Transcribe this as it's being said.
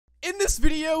In this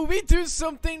video, we do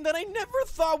something that I never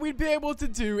thought we'd be able to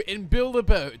do in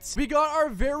Build-A-Boats. We got our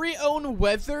very own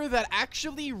weather that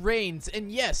actually rains,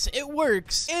 and yes, it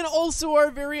works. And also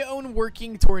our very own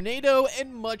working tornado,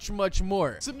 and much, much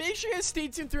more. So make sure you stay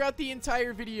tuned throughout the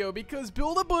entire video, because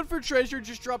Build-A-Boat for Treasure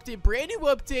just dropped a brand new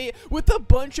update with a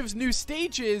bunch of new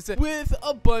stages, with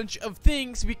a bunch of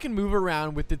things we can move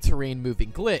around with the terrain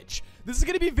moving glitch. This is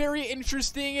going to be very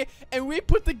interesting, and we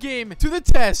put the game to the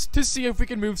test to see if we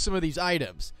can move some of these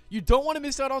items. You don't want to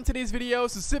miss out on today's video,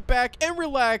 so sit back and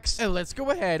relax, and let's go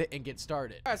ahead and get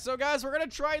started. Alright, so guys, we're going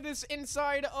to try this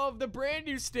inside of the brand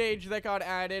new stage that got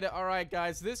added. Alright,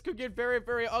 guys, this could get very,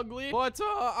 very ugly, but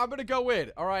I'm going to go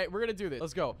in. Alright, we're going to do this.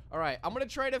 Let's go. Alright, I'm going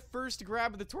to try to first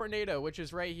grab the tornado, which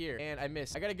is right here, and I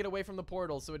missed. I got to get away from the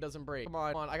portal so it doesn't break. Come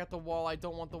on, I got the wall. I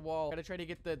don't want the wall. Got to try to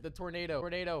get the tornado.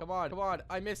 Come on.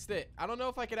 I missed it. I don't know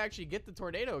if I can actually get the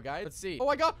tornado, guys. Let's see. Oh,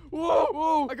 I got.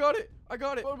 Whoa. I got it.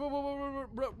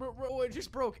 Whoa, it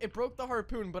just broke. It broke the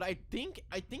harpoon, but I think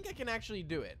I can actually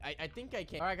do it. I think I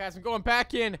can. All right, guys, I'm going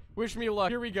back in. Wish me luck.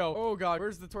 Here we go. Oh, God.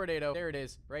 Where's the tornado? There it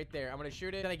is. Right there. I'm going to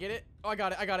shoot it. Did I get it? Oh, I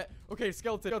got it. Okay,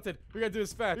 skeleton. We got to do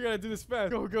this fast.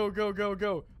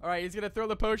 Go. All right, he's going to throw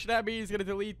the potion at me. He's going to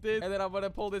delete this, and then I'm going to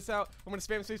pull this out. I'm going to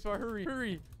spam spacebar.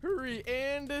 Hurry.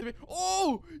 And...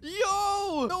 Oh,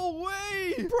 yo! No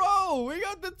way! Bro, we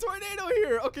got the tornado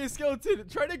here. Okay, skeleton,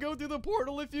 try to go through the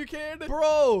portal if you can.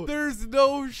 Bro, there's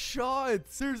no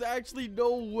shots. There's actually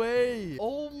no way.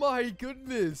 Oh my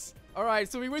goodness. All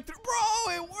right, so we went through.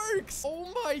 Bro, it works.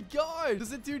 Oh my god.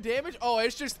 Does it do damage? Oh,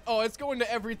 it's going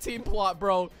to every team plot,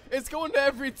 bro. It's going to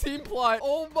every team plot.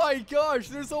 Oh my gosh,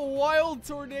 there's a wild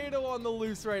tornado on the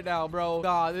loose right now, bro.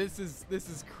 Nah, this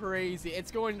is crazy.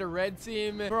 It's going to red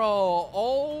team, bro.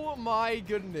 Oh my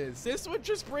goodness. This would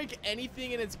just break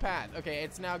anything in its path. Okay,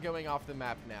 it's now going off the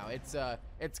map now.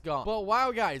 It's gone. But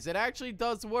wow, guys, it actually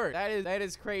does work. That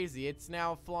is crazy. It's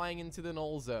now flying into the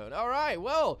null zone. All right,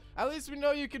 well, at least we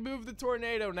know you can move the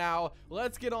tornado now.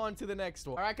 Let's get on to the next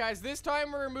one. All right, guys, this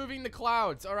time we're removing the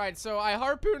clouds. All right, so I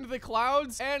harpooned the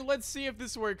clouds, and let's see if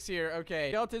this works here. Okay,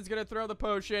 Skeleton's gonna throw the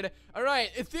potion. All right,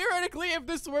 theoretically, if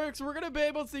this works, we're gonna be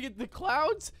able to get the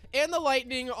clouds and the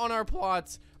lightning on our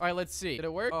plots. All right, let's see. Did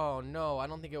it work? Oh, no, I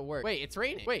don't think it worked. Wait, it's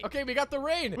raining. Wait, okay, we got the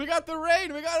rain. We got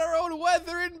our own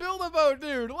weather in Build-A-Boat,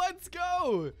 dude. Let's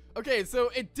go. Okay, so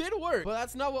it did work, but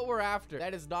that's not what we're after.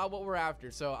 That is not what we're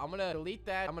after. So I'm gonna delete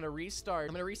that. I'm gonna restart.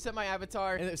 I'm gonna reset my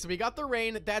avatar. And so we got the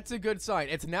rain. That's a good sign.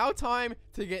 It's now time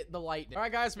to get the lightning. All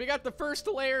right, guys, we got the first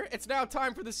layer. It's now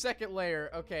time for the second layer.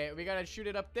 Okay, we gotta shoot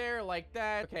it up there like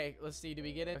that. Okay, let's see. Do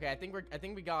we get it? Okay, I think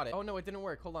we got it. Oh no, it didn't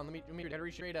work. Hold on. Let me gotta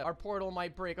reach straight up. Our portal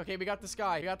might break. Okay, we got the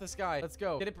sky. Let's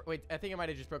go. Did it? Wait, I think it might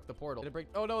have just broke the portal. Did it break?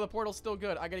 Oh no, the portal's still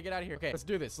good. I gotta get out of here. Okay, let's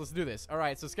do this. All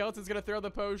right, so Skeleton's gonna throw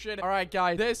the potion. All right,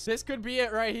 guys, this could be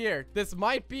it right here. This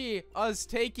might be us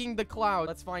taking the cloud.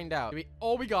 Let's find out.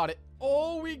 Oh, we got it.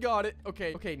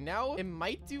 Okay, now it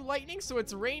might do lightning, so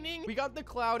it's raining. We got the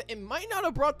cloud. It might not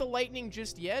have brought the lightning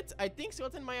just yet. I think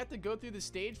Skeleton might have to go through the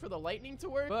stage for the lightning to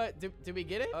work, but did we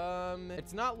get it?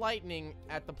 It's not lightning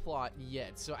at the plot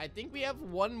yet, so I think we have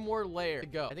one more layer to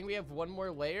go.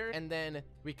 And then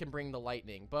we can bring the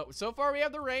lightning. But so far we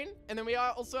have the rain, and then we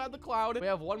also have the cloud. We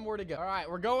have one more to go. All right,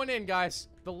 we're going in, guys.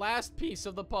 The last piece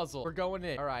of the puzzle. We're going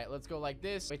in. All right, let's go like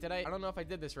this. Wait, I don't know if I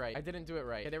did this right. I didn't do it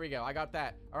right. Okay, there we go. I got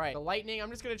that. All right, the lightning. I'm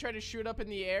just gonna try to shoot up in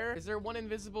the air. Is there one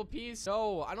invisible piece?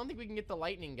 No, I don't think we can get the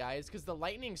lightning, guys, because the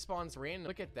lightning spawns random.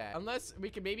 Look at that. Unless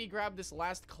we can maybe grab this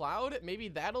last cloud. Maybe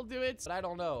that'll do it, but I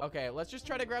don't know. Okay, let's just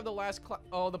try to grab the last cloud.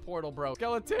 Oh, the portal broke.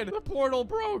 Skeleton, the portal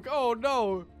broke. Oh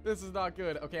no, this is not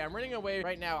good. Okay, I'm running away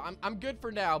right now. I'm good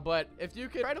for now, but if you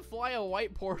could try to fly a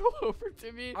white portal over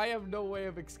to me, I have no way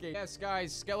of escape. Yes,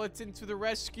 guys, Skeleton to the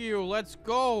rescue. Let's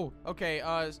go. Okay,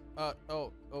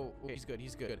 Oh, he's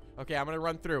good. Okay, I'm gonna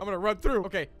run through.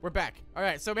 Okay, we're back. All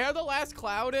right, so we have the last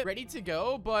cloud ready to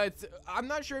go, but I'm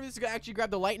not sure if this is gonna actually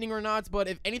grab the lightning or not, but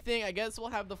if anything, I guess we'll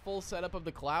have the full setup of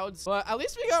the clouds. But at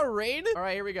least we got rain. All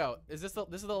right, here we go. This is the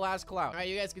last cloud. All right,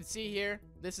 you guys can see here.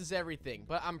 This is everything,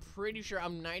 but I'm pretty sure,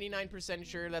 I'm 99%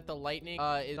 sure that the lightning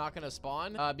is not gonna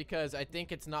spawn because I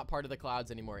think it's not part of the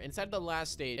clouds anymore. Inside the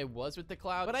last stage, it was with the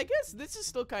cloud, but I guess this is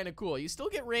still kind of cool. You still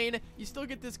get rain, you still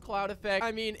get this cloud effect.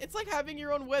 I mean, It's like having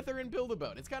your own weather and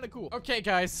build-a-boat. It's kind of cool. Okay,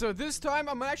 guys, so this time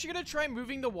I'm actually gonna try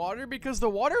moving the water because the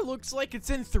water looks like it's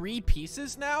in 3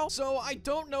 pieces now. So I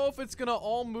don't know if it's gonna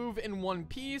all move in 1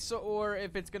 piece or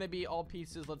if it's gonna be all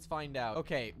pieces. Let's find out.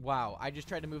 Okay, wow, I just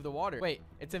tried to move the water. Wait,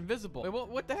 it's invisible. Wait,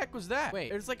 what the heck was that? Wait,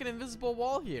 there's like an invisible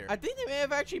wall here. I think they may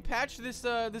have actually patched this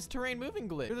this terrain moving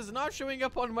glitch. It is not showing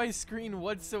up on my screen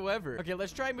whatsoever. Okay,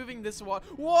 let's try moving this water.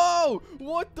 Whoa!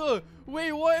 What the?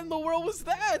 Wait, what in the world was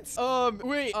that?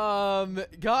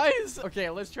 Guys? Okay,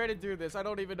 let's try to do this. I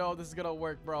don't even know if this is gonna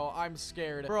work, bro. I'm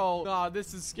scared. Bro, nah,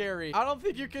 this is scary. I don't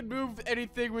think you can move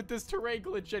anything with this terrain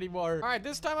glitch anymore. All right,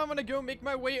 this time I'm gonna go make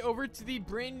my way over to the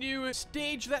brand new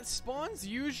stage that spawns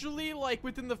usually like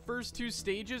within the first 2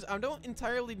 stages. I don't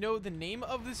entirely know the name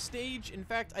of this stage. In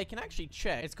fact, I can actually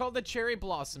check. It's called the Cherry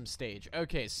Blossom stage.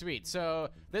 Okay, sweet. So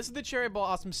this is the Cherry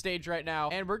Blossom stage right now,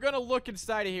 and we're gonna look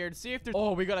inside of here and see if there's...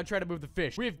 Oh, we gotta try to move the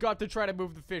fish. We've got to try to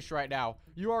move the fish right now.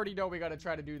 You already know we gotta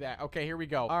try to do that. Okay, here we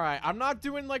go. All right, I'm not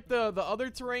doing like the other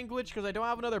terrain glitch because I don't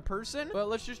have another person, but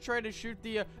let's just try to shoot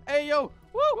the hey, yo.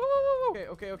 Woo, woo, woo,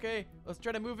 woo. Okay. Let's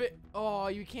try to move it. Oh,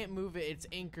 you can't move it. It's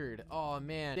anchored. Oh,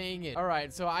 man. Dang it. All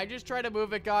right, so I just tried to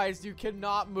move it, guys. You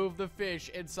cannot move the fish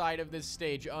inside of this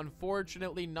stage.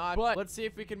 Unfortunately not. But let's see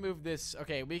if we can move this.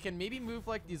 Okay, we can maybe move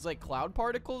like these like cloud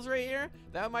particles right here.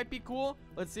 That might be cool.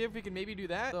 Let's see if we can maybe do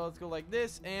that. So let's go like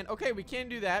this. And okay, we can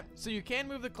do that. So you can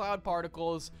move the cloud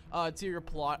particles to your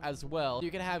plot as well.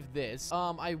 You can have this.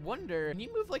 I wonder, can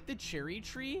you move like the cherry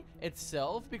tree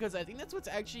itself? Because I think that's what's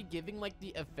actually giving like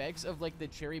the effects of like the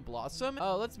cherry blossom.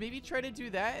 Let's maybe try to do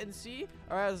that and see.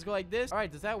 All right, let's go like this. All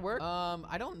right, does that work?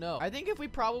 I don't know. I think if we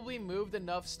probably moved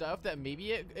enough stuff that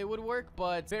maybe it would work,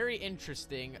 but very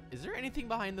interesting. Is there anything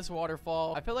behind this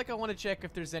waterfall? I feel like I want to check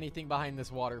if there's anything behind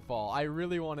this waterfall. I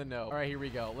really want to know. All right, here we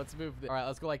go. Let's move this. All right,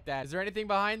 let's go like that. Is there anything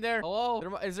behind there? Hello?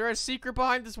 Is there a secret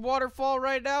behind this waterfall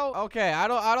right now? Okay, I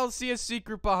don't see a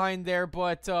secret behind there,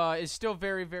 but it's still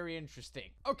very, very interesting.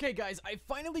 Okay, guys, I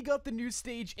finally got the new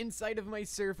stage inside of my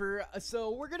server,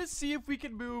 so we're gonna see if we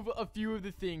can move a few of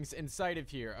the things inside of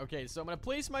here. Okay, so I'm gonna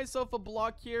place myself a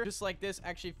block here, just like this.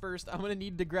 Actually, first, I'm gonna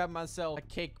need to grab myself a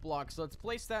cake block, so let's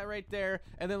place that right there,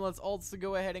 and then let's also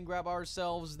go ahead and grab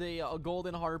ourselves the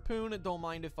golden harpoon. Don't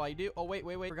mind if I do. Oh, wait,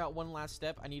 forgot one last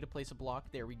step. I need to place a block.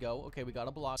 There we go. Okay, we got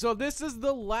a block. So this is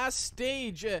the last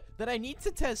stage that I need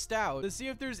to test out to see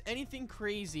if there's anything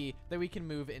crazy that we can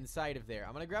move inside of there.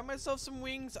 I'm gonna grab myself some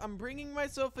wings. I'm bringing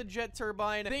myself a jet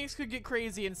turbine. Things could get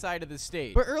crazy inside of the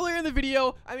stage. But earlier in the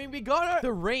video, I mean, we got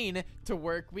the rain to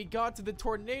work. We got the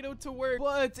tornado to work.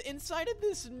 But inside of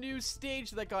this new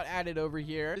stage that got added over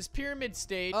here, this pyramid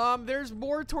stage, there's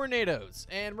more tornadoes.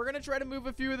 And we're gonna try to move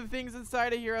a few of the things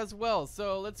inside of here as well.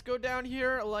 So let's go down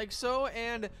here like so.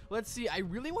 And let's see. I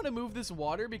really want to move this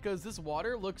water because this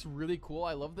water looks really cool.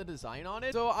 I love the design on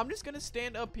it. So I'm just gonna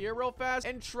stand up here real fast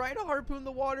and try to harpoon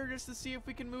the water just to see if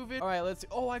we can move it. All right, let's see.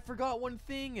 Oh, I forgot one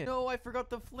thing. No, I forgot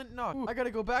the flint knock. Ooh, I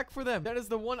gotta go back for them. That is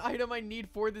the one item I need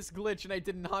for this glitch, and I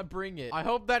did not bring it. I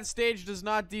hope that stage does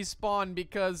not despawn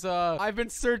because I've been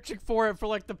searching for it for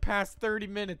like the past 30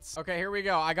 minutes. Okay, here we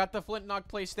go. I got the flint knock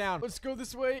placed down. Let's go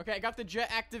this way. Okay, I got the jet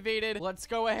activated. Let's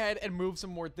go ahead and move some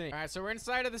more things. All right, so we're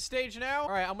inside of the stage now. All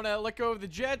right, I'm gonna let go of the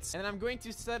jets, and then I'm going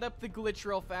to set up the glitch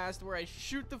real fast where I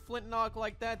shoot the flint knock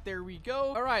like that. There we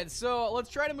go. All right, so let's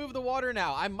try to move the water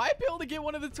now. I might be able to get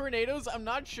one of the tornadoes. I'm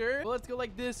not sure. But let's go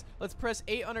like this. Let's press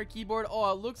 8 on our keyboard.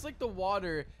 Oh, it looks like the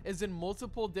water is in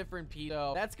multiple different pieces.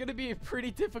 So that's gonna be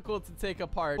pretty difficult to take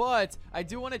apart. But I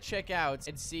do want to check out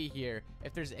and see here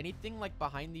if there's anything like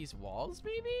behind these walls,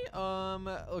 maybe.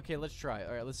 Okay, let's try.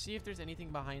 All right, let's see if there's anything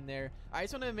behind there. I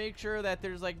just want to make sure that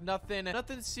there's like nothing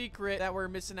secret that we're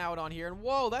missing out on here. And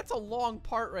whoa, that's a long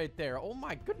part right there. Oh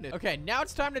my goodness. Okay, now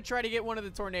it's time to try to get one of the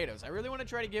tornadoes. I really want to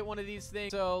try to get one of these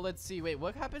things. So let's see. Wait,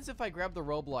 what happens if I grab the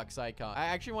Roblox icon? I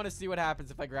actually want to see what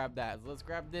happens if I grab that. So let's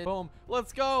grab this. Boom.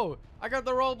 Let's go. I got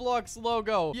the Roblox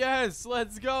logo. Yes,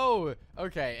 let's go.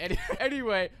 Okay,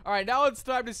 anyway. All right, now it's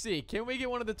time to see. Can we get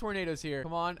one of the tornadoes here?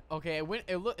 Come on. Okay,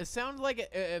 it sounded like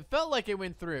it felt like it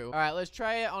went through. All right, let's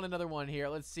try it on another one here.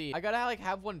 Let's see. I gotta like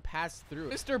have one pass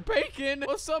through. Mr. Bacon.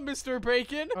 What's up, Mr.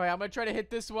 Bacon? All right, I'm gonna try to hit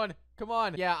this one. Come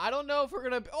on. Yeah, I don't know if we're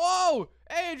gonna... Oh!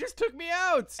 Hey, it just took me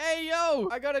out. Hey, yo.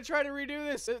 I gotta try to redo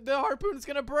this. The harpoon's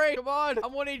gonna break. Come on.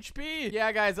 I'm 1 HP.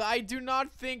 Yeah, guys, I do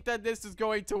not think that this is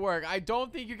going to work. I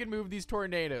don't think you can move these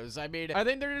tornadoes. I mean, I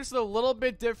think they're just a little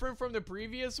bit different from the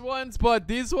previous ones, but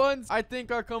these ones, I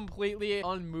think, are completely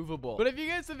unmovable. But if you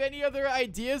guys have any other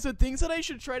ideas or things that I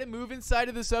should try to move inside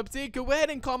of this update, go ahead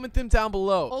and comment them down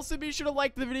below. Also, be sure to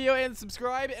like the video and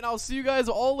subscribe, and I'll see you guys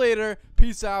all later.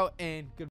 Peace out, and goodbye.